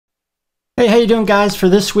Hey, how you doing, guys? For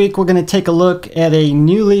this week, we're going to take a look at a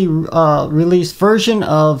newly released version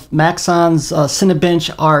of Maxon's CineBench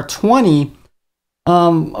R20.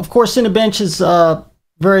 Of course, CineBench is a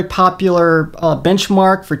very popular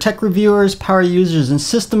benchmark for tech reviewers, power users, and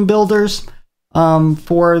system builders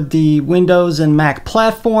for the Windows and Mac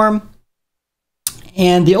platform.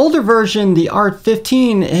 And the older version, the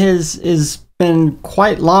R15, has been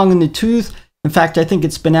quite long in the tooth. In fact, I think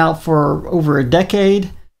it's been out for over a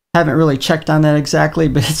decade. Haven't really checked on that exactly,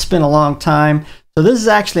 but it's been a long time. So this is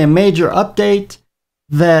actually a major update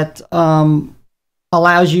that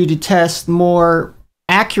allows you to test more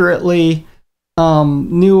accurately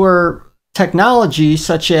newer technology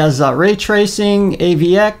such as ray tracing,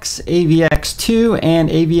 AVX, AVX2, and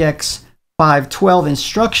AVX512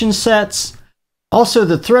 instruction sets. Also,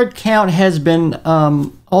 the thread count has been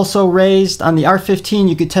also raised. On the R15,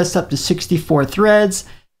 you could test up to 64 threads.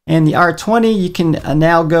 And the R20, you can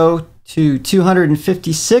now go to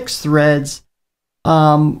 256 threads.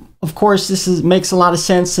 Of course, this makes a lot of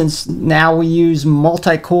sense since now we use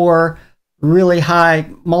multi-core, really high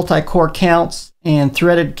multi-core counts and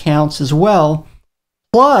threaded counts as well.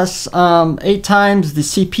 Plus, 8 times the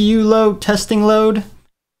CPU load, testing load,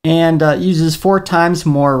 and uses 4 times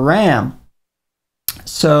more RAM.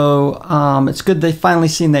 So it's good they finally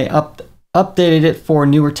seen they updated it for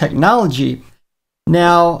newer technology.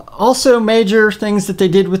 Now, also major things that they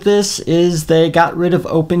did with this is they got rid of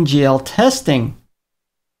OpenGL testing.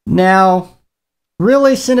 Now,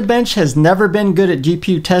 really, CineBench has never been good at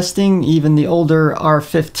GPU testing, even the older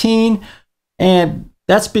R15, and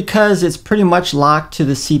that's because it's pretty much locked to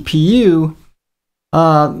the CPU.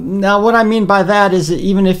 Now, what I mean by that is that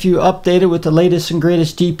even if you update it with the latest and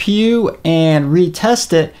greatest GPU and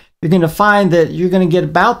retest it, you're going to find that you're going to get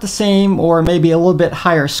about the same or maybe a little bit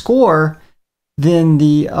higher score than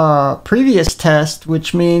the previous test,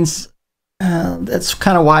 which means that's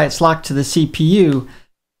kind of why it's locked to the CPU.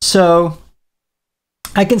 So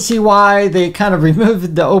I can see why they kind of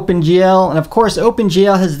removed the OpenGL, and of course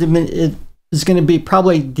OpenGL is going to be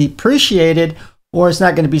probably depreciated, or it's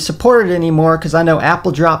not going to be supported anymore, because I know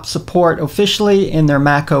Apple dropped support officially in their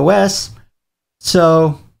Mac OS.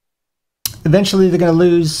 So eventually they're going to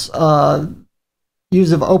lose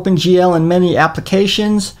use of OpenGL in many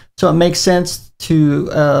applications, so it makes sense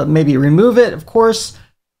to maybe remove it. Of course,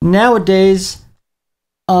 nowadays,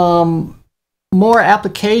 more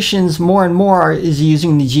applications, more and more is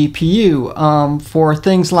using the GPU for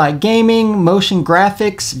things like gaming, motion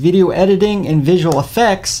graphics, video editing, and visual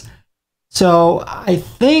effects. So I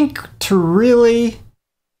think to really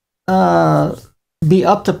be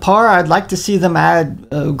up to par, I'd like to see them add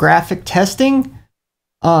graphic testing.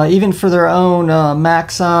 Even for their own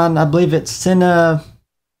Maxon, I believe it's Cinema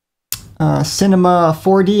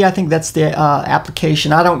 4D. I think that's the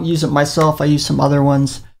application. I don't use it myself. I use some other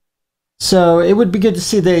ones. So it would be good to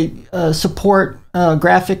see they support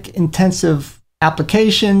graphic intensive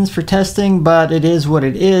applications for testing, but it is what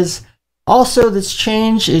it is. Also, that's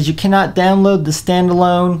changed is you cannot download the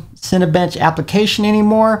standalone CineBench application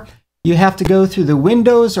anymore. You have to go through the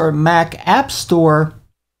Windows or Mac App Store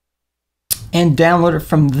and download it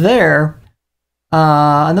from there.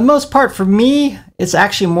 On the most part, for me, it's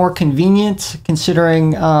actually more convenient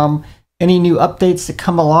considering any new updates that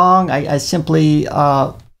come along. I simply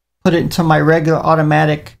put it into my regular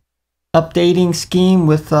automatic updating scheme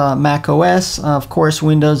with Mac OS. Of course,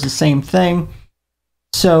 Windows, the same thing.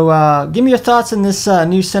 So give me your thoughts on this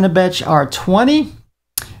new CineBench R20.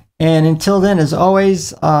 And until then, as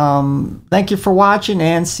always, thank you for watching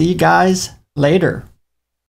and see you guys later.